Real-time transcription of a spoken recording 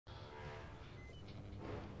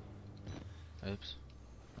Oops.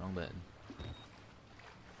 Wrong button.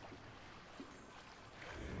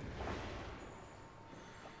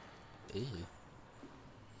 Ew.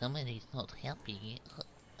 Somebody's not happy.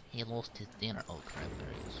 He lost his dinner. Oh crap, there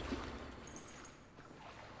he is.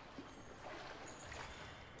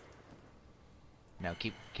 Now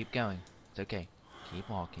keep going. It's okay. Keep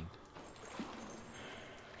walking.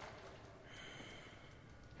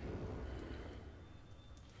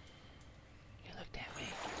 He looked at me.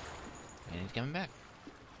 And he's coming back.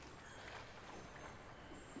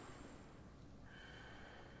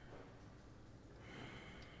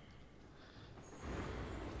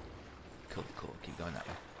 Cool, cool. Keep going that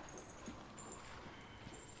way.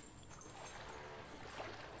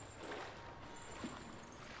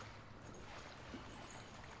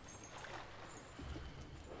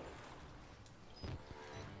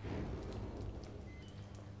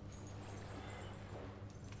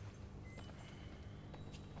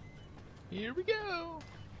 Here we go!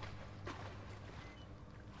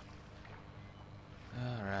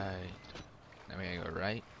 Alright. Now we gotta go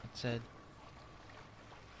right, it said.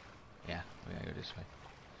 Yeah, we gotta go this way.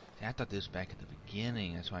 See, I thought this was back at the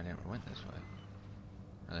beginning, that's why I never went this way.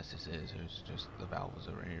 Unless this is, there's just the valve was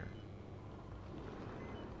over here.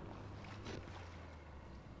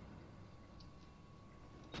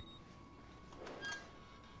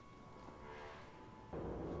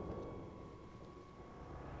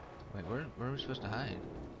 Wait, where are we supposed to hide?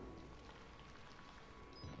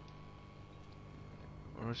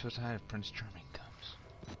 Where are we supposed to hide if Prince Charming comes?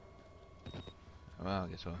 Well, I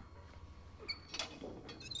guess we'll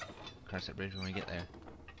cross that bridge when we get there.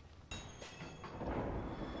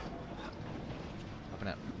 Open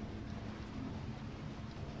up.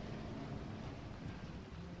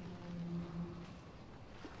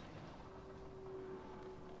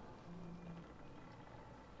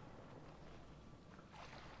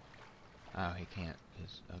 Oh, he can't.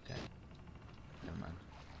 Okay. Never mind.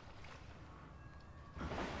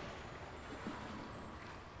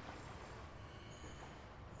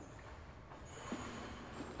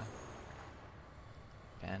 Oh.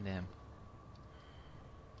 Found him.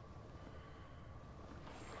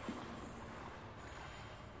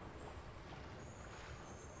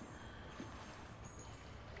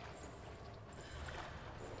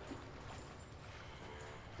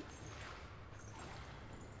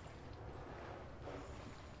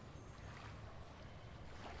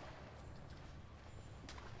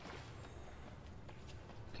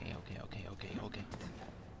 Okay.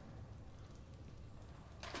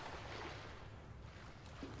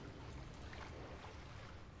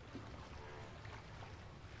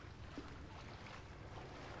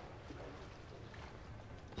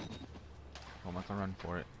 Well, I'm not gonna run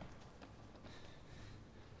for it.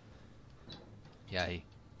 Yay.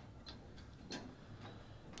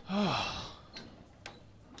 Hello?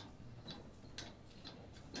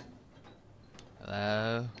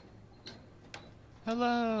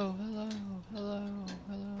 Hello.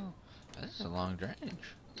 This is a long drench.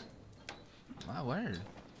 My word.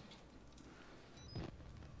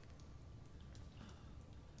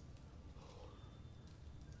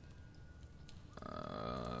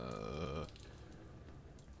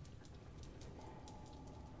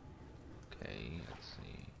 Okay, let's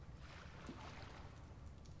see.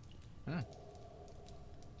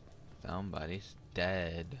 Somebody's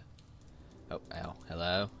dead. Oh, ow.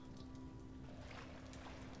 Hello?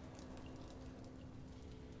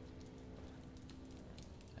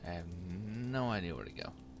 I have no idea where to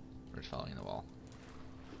go. We're just following the wall.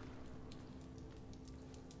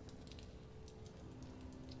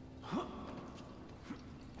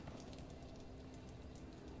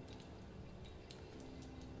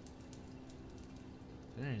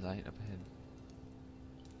 Is there any light up ahead?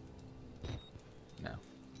 No.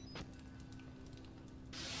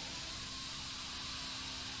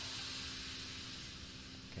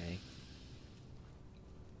 Okay.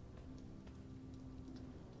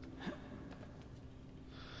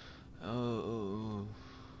 Oh,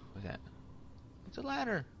 what's that? It's a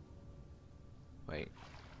ladder. Wait.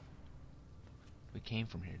 We came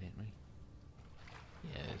from here, didn't we?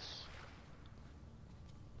 Yes.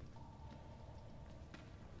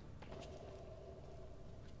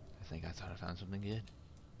 I think I thought I found something good.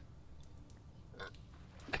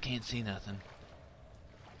 I can't see nothing.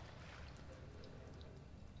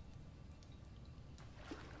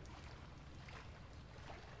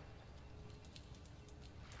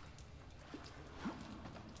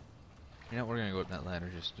 You know, we're gonna go up that ladder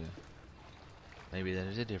just to... Maybe that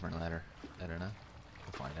is a different ladder. I don't know.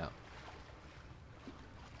 We'll find out.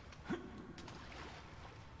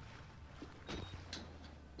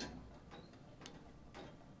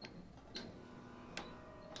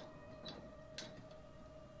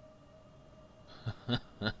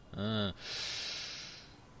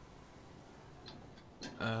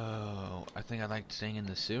 staying in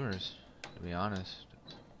the sewers, to be honest.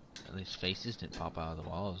 At least faces didn't pop out of the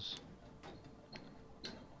walls.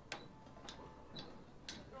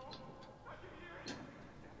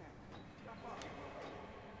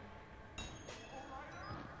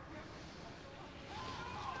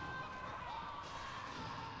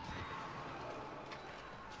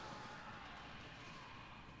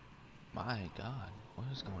 My God, what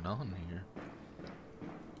is going on here?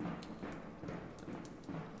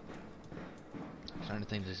 I'm starting to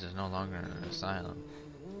think this is no longer an asylum.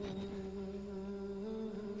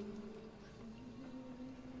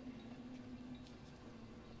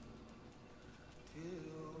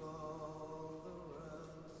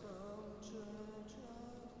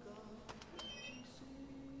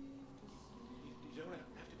 You don't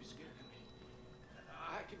have to be scared of me.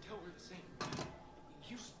 I can tell we're the same.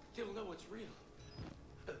 You still know it's real.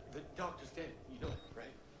 The doctor's dead. You know it,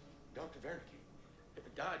 right? Dr. Wernicke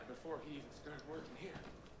died before he even started working here.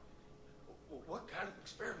 What kind of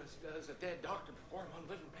experiments does a dead doctor perform on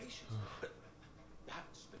living patients?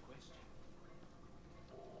 That's the question.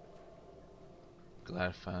 Glad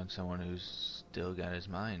I found someone who's still got his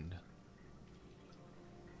mind.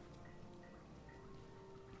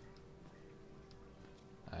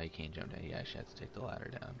 You can't jump down. You actually have to take the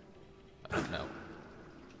ladder down. Oh, no.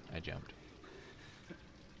 I jumped.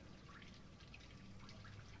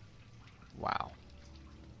 Wow.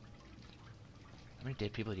 How many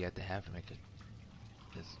dead people do you have to make it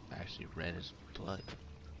this actually red as blood?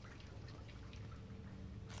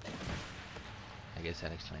 I guess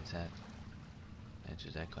that explains that.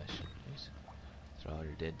 Answers that question. Just throw all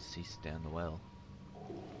your dead deceased down the well.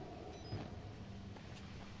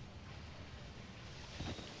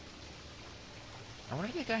 I wonder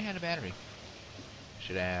if that guy had a battery.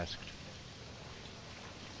 Should have asked.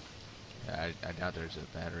 I doubt there's a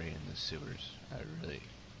battery in the sewers. I really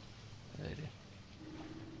do.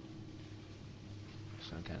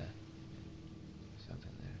 Some kind of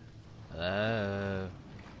something there. Hello?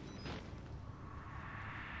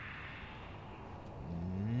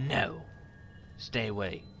 No. Stay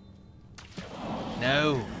away.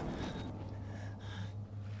 No.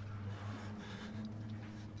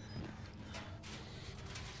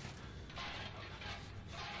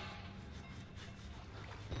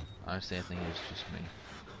 Honestly, I think it's just me.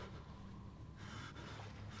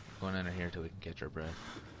 Going under here till we can catch our breath.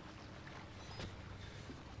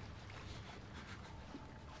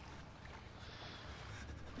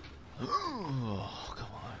 Oh, come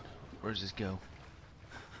on. Where does this go?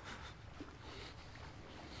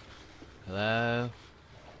 Hello?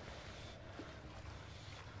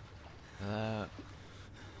 Hello?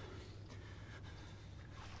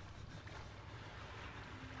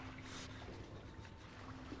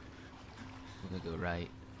 We're gonna go right.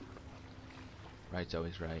 Right's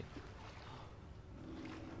always right.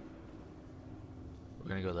 We're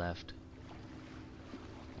gonna go left.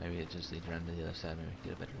 Maybe it just leads around to the other side. Maybe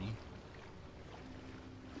get a better view.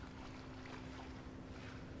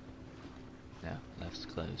 No, left's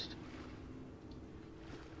closed.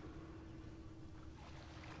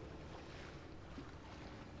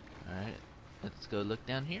 Alright, let's go look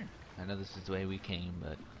down here. I know this is the way we came,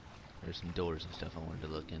 but there's some doors and stuff I wanted to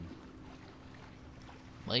look in.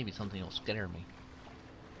 Maybe something will scare me.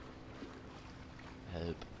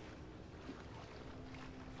 Hope.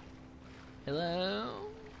 Hello?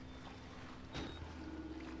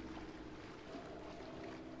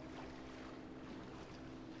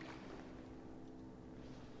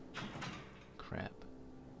 Crap.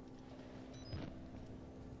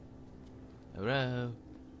 Hello?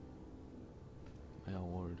 My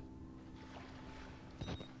ward.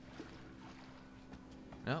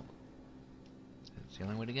 Nope. That's the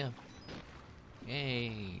only way to go.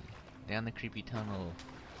 Yay! Down the creepy tunnel.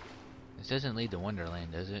 This doesn't lead to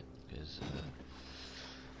Wonderland, does it? Because,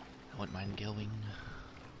 I wouldn't mind going.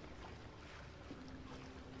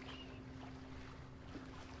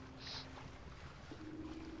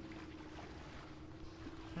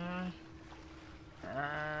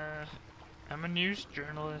 I'm a news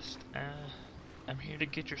journalist. I'm here to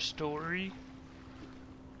get your story.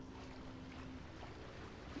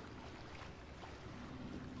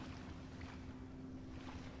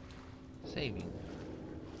 Saving.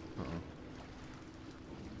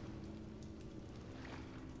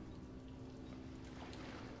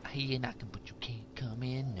 I hear you knocking, but you can't come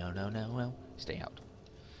in. No, no, no, no. Stay out.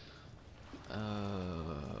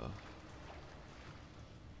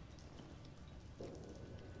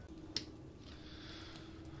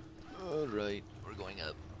 Alright, we're going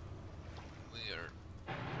up.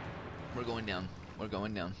 We're going down. We're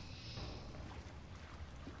going down.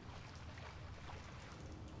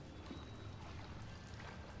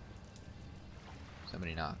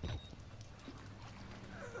 Somebody knocked.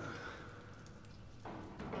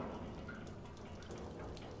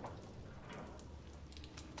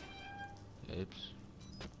 Oops.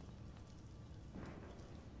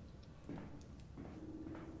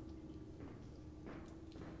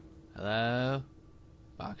 Hello?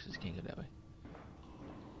 Boxes can't go that way.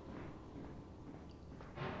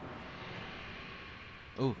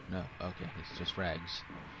 Oh, no. Okay, it's just rags.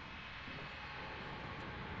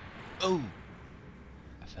 Oh!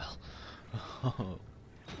 I fell. Oh.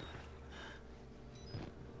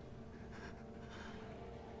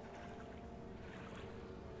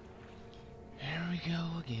 Here we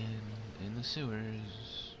go again, in the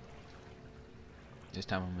sewers. This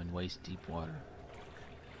time I'm in waist deep water.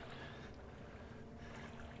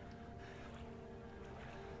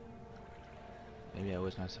 Maybe I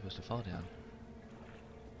was not supposed to fall down.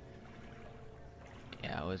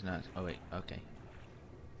 Yeah, I was not. Oh wait, okay.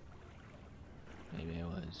 Maybe I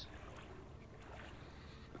was.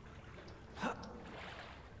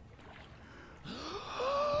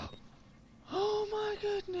 Oh my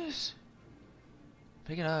goodness!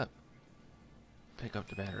 Pick it up. Pick up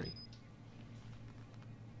the battery.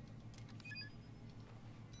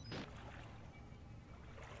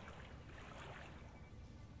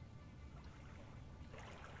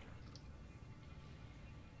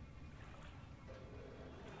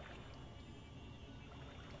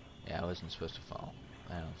 Yeah, I wasn't supposed to fall.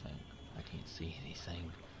 I don't think. I can't see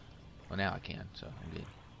anything. Well, now I can, so I'm good.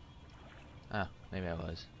 Oh, maybe I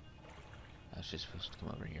was. I was just supposed to come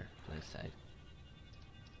over here to this side.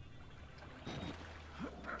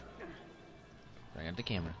 Bring out the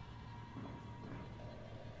camera.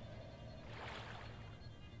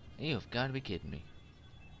 You've got to be kidding me.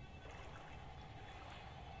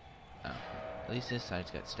 Oh, at least this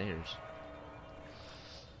side's got stairs.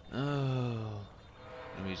 Oh,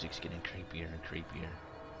 the music's getting creepier and creepier.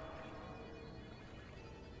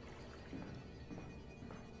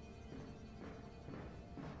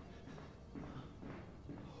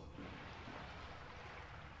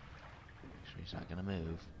 Make sure he's not gonna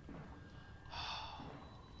move.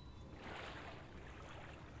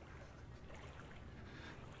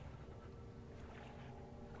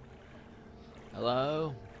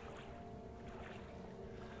 Hello?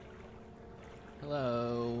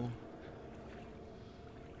 Hello?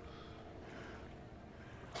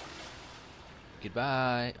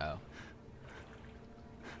 Goodbye. Oh.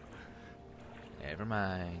 Never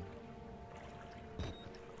mind.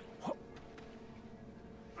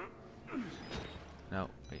 No,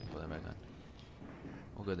 wait, pull that back on.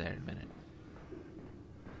 We'll go there in a minute.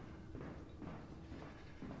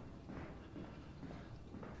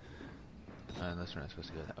 Unless we're not supposed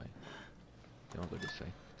to go that way. They won't go this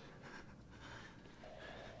way.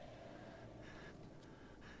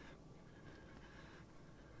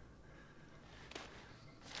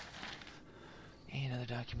 Hey, another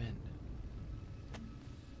document.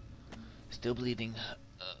 Still bleeding.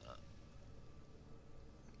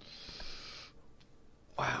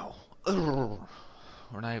 Wow.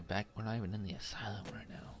 We're not back. We're not even in the asylum right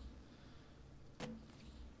now.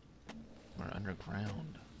 We're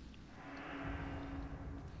underground.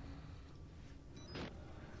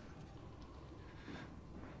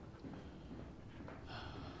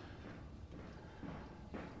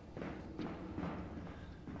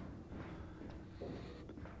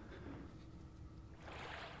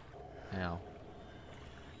 Now.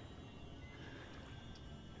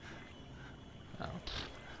 Oh.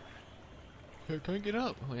 I can't get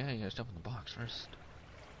up. Oh yeah, you gotta step on the box first.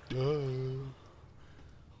 Duh.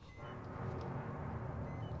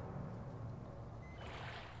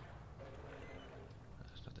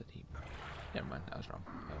 That's not that deep. Never mind, I was wrong.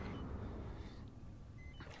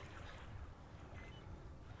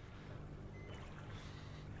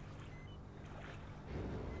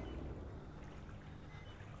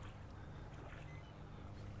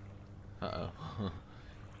 Uh-oh.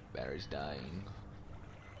 Battery's dying.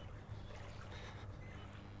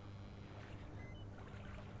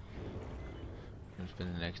 I'm gonna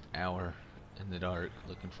spend the next hour in the dark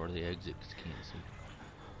looking for the exit because I can't see.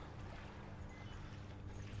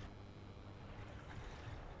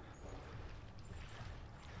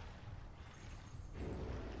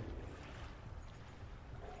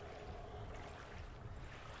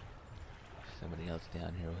 Somebody else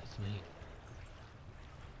down here with me.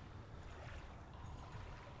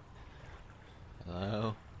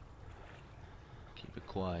 Hello? Keep it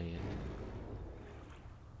quiet.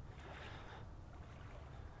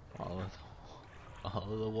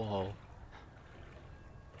 Follow the wall.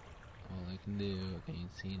 All I can do, I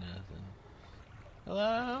can't see nothing.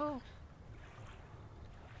 Hello?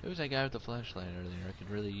 It was that guy with the flashlight earlier. I could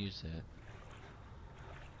really use that.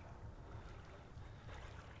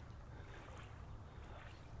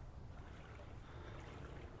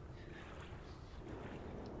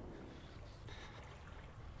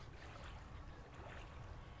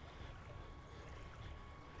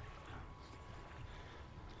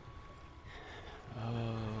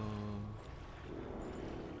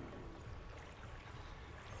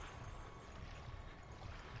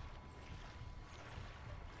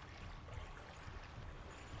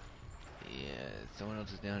 Someone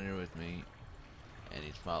else is down here with me, and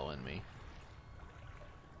he's following me.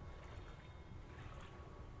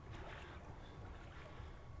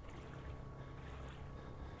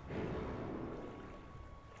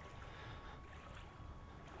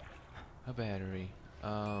 A battery.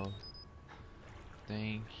 Oh,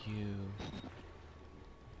 thank you.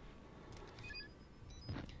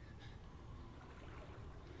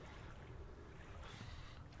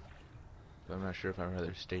 But I'm not sure if I'd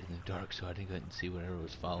rather stayed in the dark so I didn't go and see whatever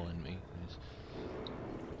was following me. I just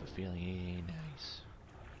have a feeling it ain't nice.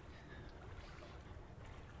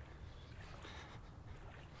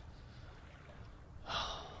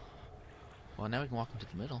 Well, now we can walk into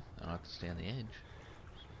the middle. I don't have to stay on the edge.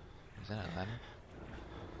 Is that a ladder?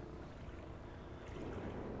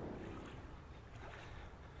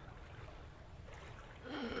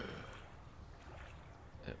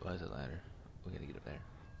 It was a ladder. We gotta get up there.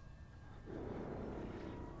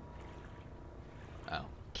 Oh.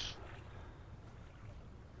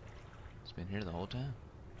 It's been here the whole time.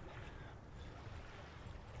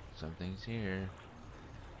 Something's here.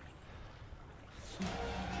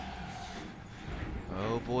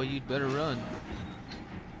 Oh boy, you'd better run.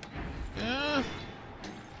 Ah!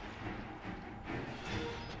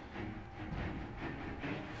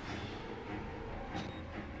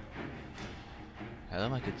 Hello,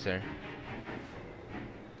 my good sir.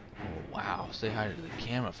 Oh wow, say hi to the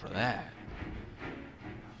camera for that.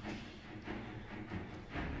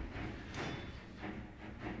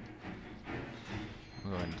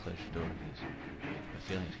 I'll go ahead and close the door because my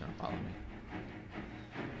feeling is gonna follow me.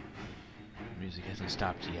 The music hasn't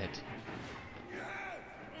stopped yet.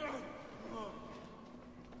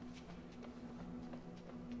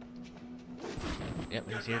 Yep,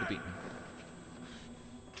 he's here to beat me.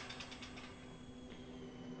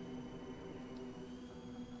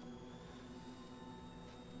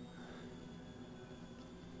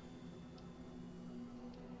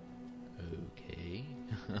 Okay.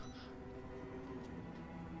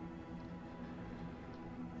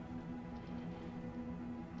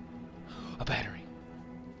 A battery.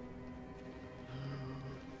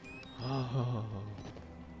 Oh.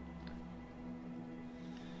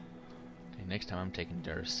 Okay, next time I'm taking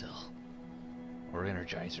Duracell. Or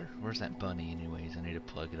Energizer. Where's that bunny anyways? I need to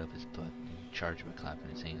plug it up his butt and charge him by clapping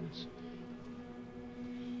his hands.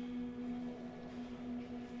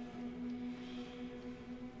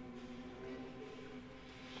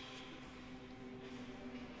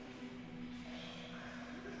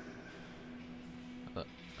 Oh.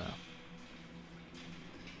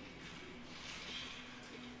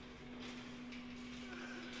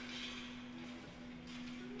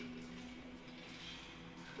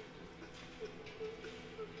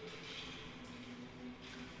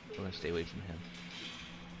 We're gonna stay away from him.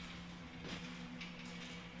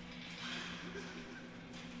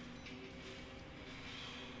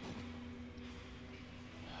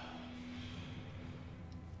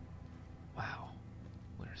 Wow.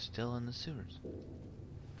 We're still in the sewers.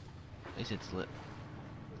 At least it's lit.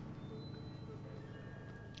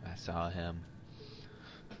 I saw him.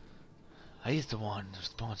 He's the one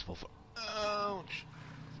responsible for... Ouch!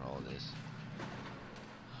 For all this.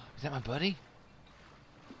 Is that my buddy?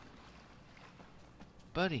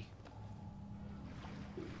 Buddy.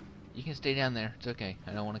 You can stay down there. It's okay.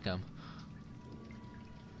 I don't want to come.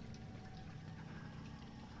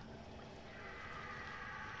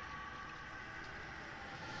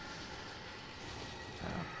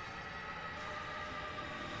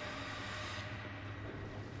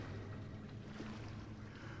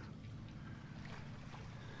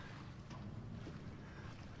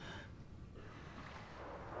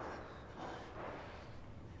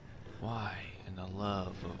 Why, in the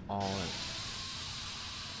love of all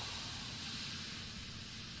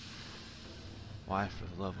why, for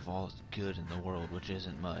the love of all that's good in the world, which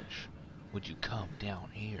isn't much, would you come down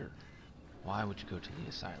here? Why would you go to the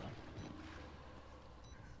asylum?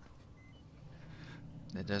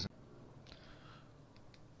 That doesn't...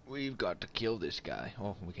 We've got to kill this guy.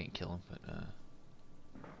 Oh, we can't kill him, but,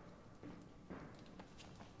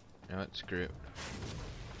 you know what, screw it.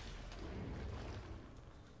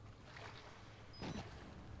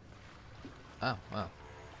 Oh, well.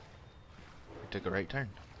 We took a right turn.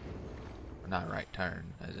 Or not a right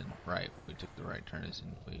turn, as in right. We took the right turn as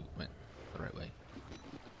in we went the right way.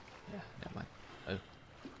 Yeah, never mind. Oh.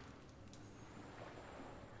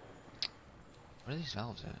 Where are these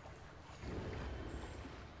valves at?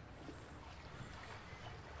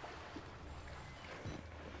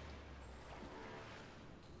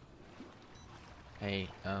 Hey,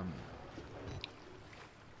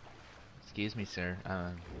 excuse me, sir.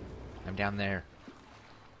 I'm down there.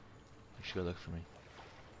 You should go look for me.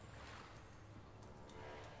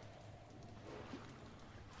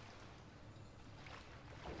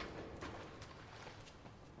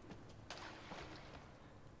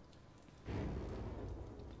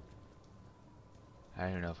 I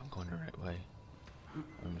don't even know if I'm going the right way.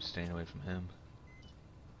 I'm staying away from him.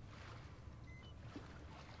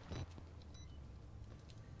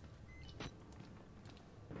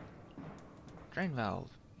 Drain valve!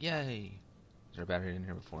 Yay! Is there a battery in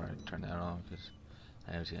here before I turn that on? Because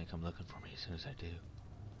I know he's gonna come looking for me as soon as I do.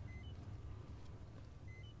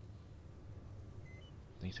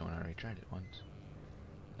 I think someone already tried it once.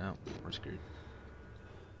 No, we're screwed.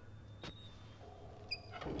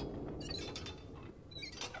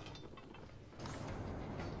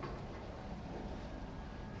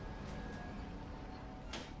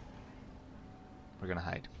 We're gonna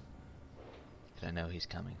hide. Because I know he's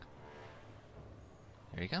coming.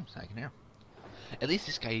 Here he comes, I can hear him. At least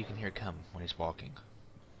this guy you can hear come when he's walking.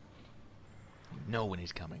 You know when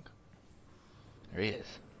he's coming. There he is.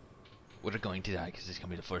 We're going to die because this is going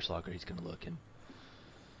to be the first locker he's going to look in.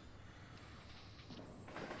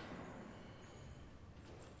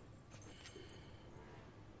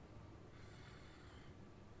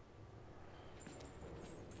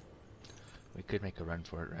 We could make a run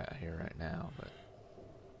for it right here, right now, but...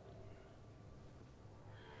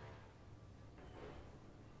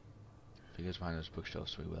 if he goes behind those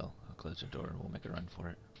bookshelves, we will. I'll close the door and we'll make a run for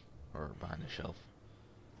it. Or behind the shelf.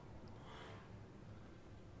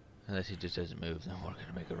 Unless he just doesn't move, then we're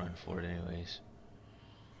gonna make a run for it anyways.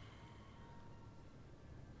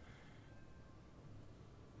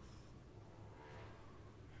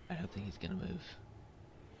 I don't think he's gonna move.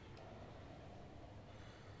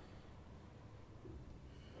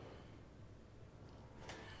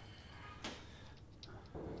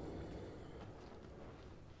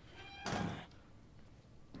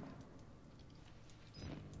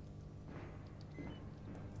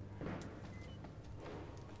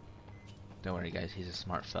 Don't worry, guys. He's a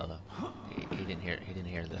smart fellow. He didn't hear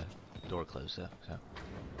the door close though. So.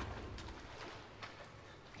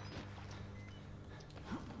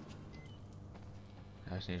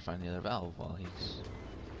 I just need to find the other valve while he's.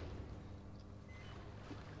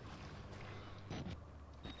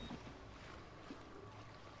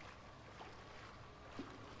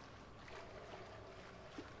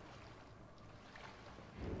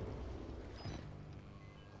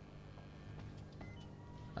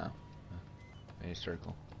 Oh. A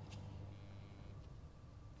circle.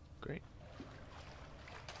 Great.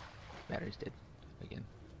 Battery's dead. Again.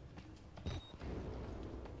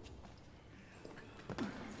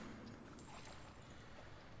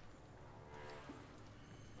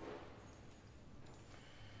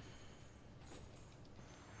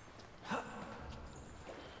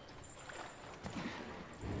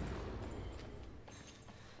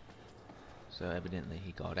 So evidently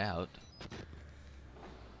he got out.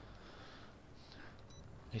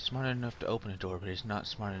 He's smart enough to open a door, but he's not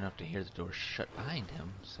smart enough to hear the door shut behind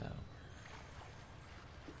him, so...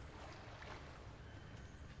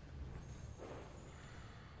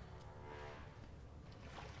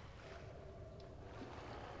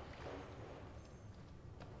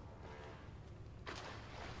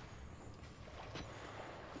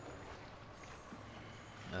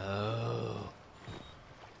 oh.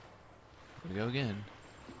 Here we go again.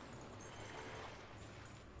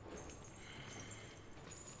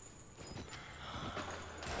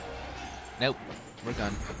 Nope, we're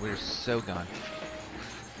gone. We're so gone.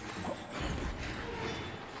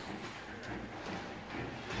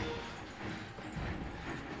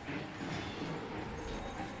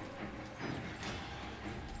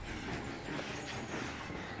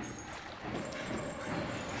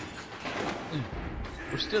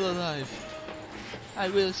 We're still alive. I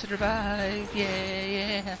will survive. Yeah,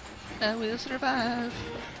 yeah. I will survive.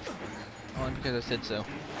 Only because I said so.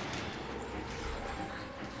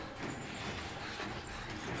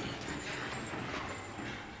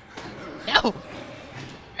 No!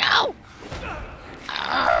 No!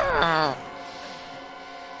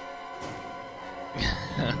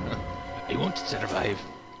 He won't survive.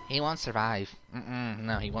 He won't survive.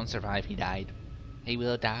 No, he won't survive. He died. He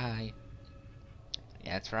will die.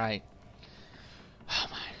 Yeah, that's right. Oh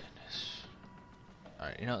my goodness.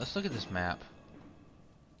 Alright, you know, let's look at this map.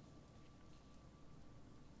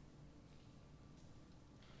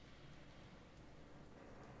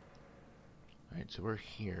 Alright, so we're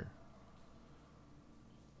here.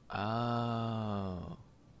 Oh.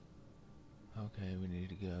 Okay, we need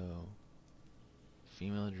to go.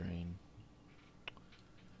 Female drain.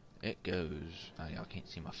 It goes. Oh, y'all can't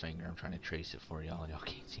see my finger. I'm trying to trace it for y'all, and y'all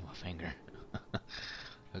can't see my finger.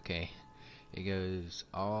 Okay. It goes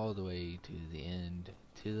all the way to the end,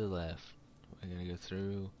 to the left. We're gonna go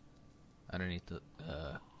through underneath the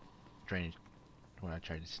drainage when I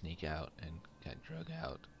tried to sneak out and got drug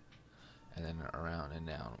out, and then around and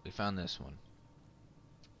down. We found this one.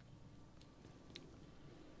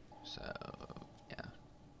 So yeah,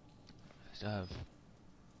 still have.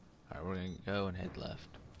 Alright, we're gonna go and head left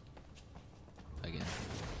again.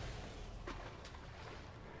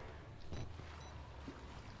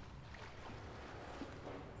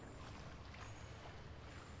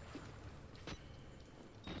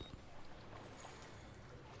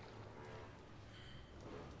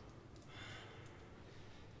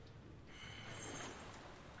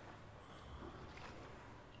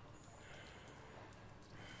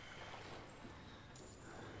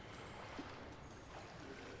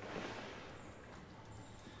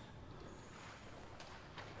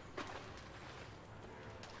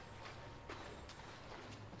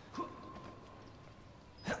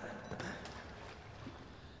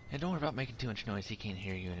 And don't worry about making too much noise. He can't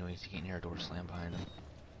hear you anyways. He can't hear a door slam behind him.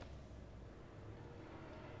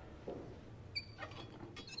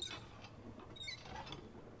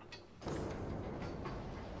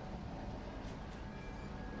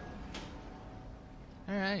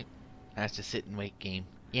 Alright. That's a sit and wait game.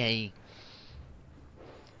 Yay.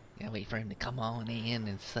 Gotta wait for him to come on in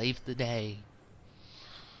and save the day.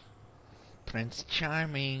 Prince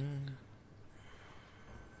Charming.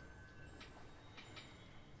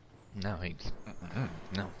 No, he's...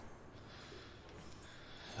 no.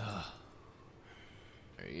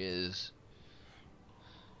 There he is.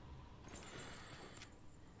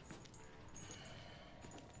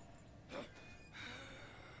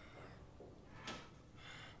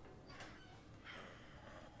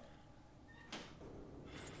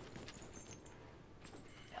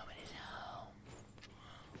 Nobody's home.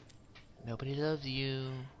 Nobody loves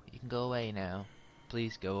you. You can go away now.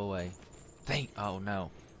 Please go away. Oh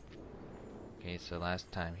no. Okay, so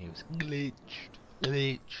last time he was glitched.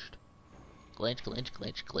 Glitched.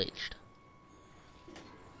 Glitched.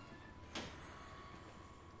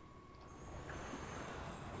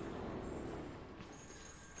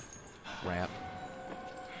 Crap.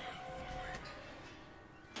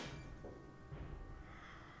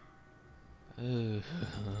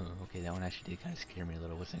 Okay, that one actually did kind of scare me a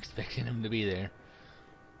little. Wasn't expecting him to be there.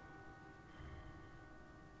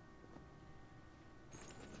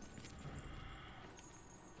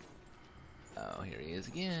 Oh, here he is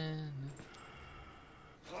again.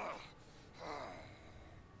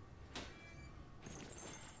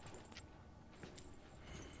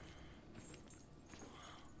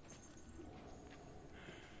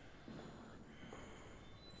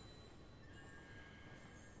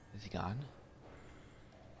 Is he gone?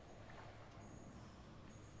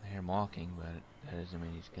 I hear him walking, but that doesn't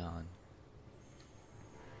mean he's gone.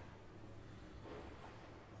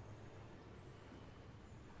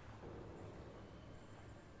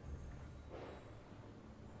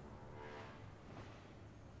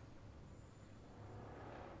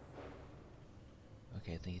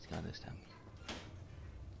 Okay, I think he's gone this time.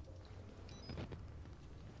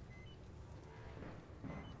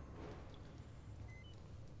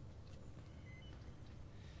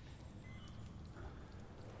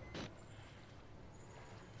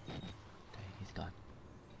 Okay, he's gone.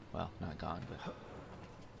 Well, not gone, but...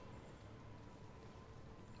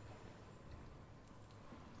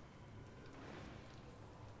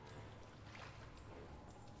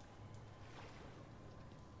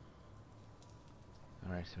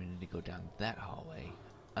 Alright, so we need to go down that hallway,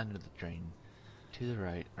 under the drain, to the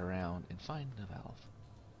right, around, and find the valve.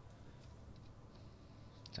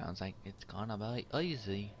 Sounds like it's gonna be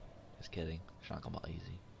easy. Just kidding, it's not gonna be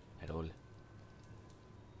easy at all.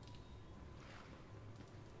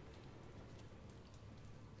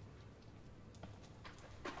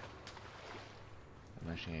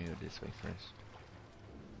 I'm actually gonna go this way first.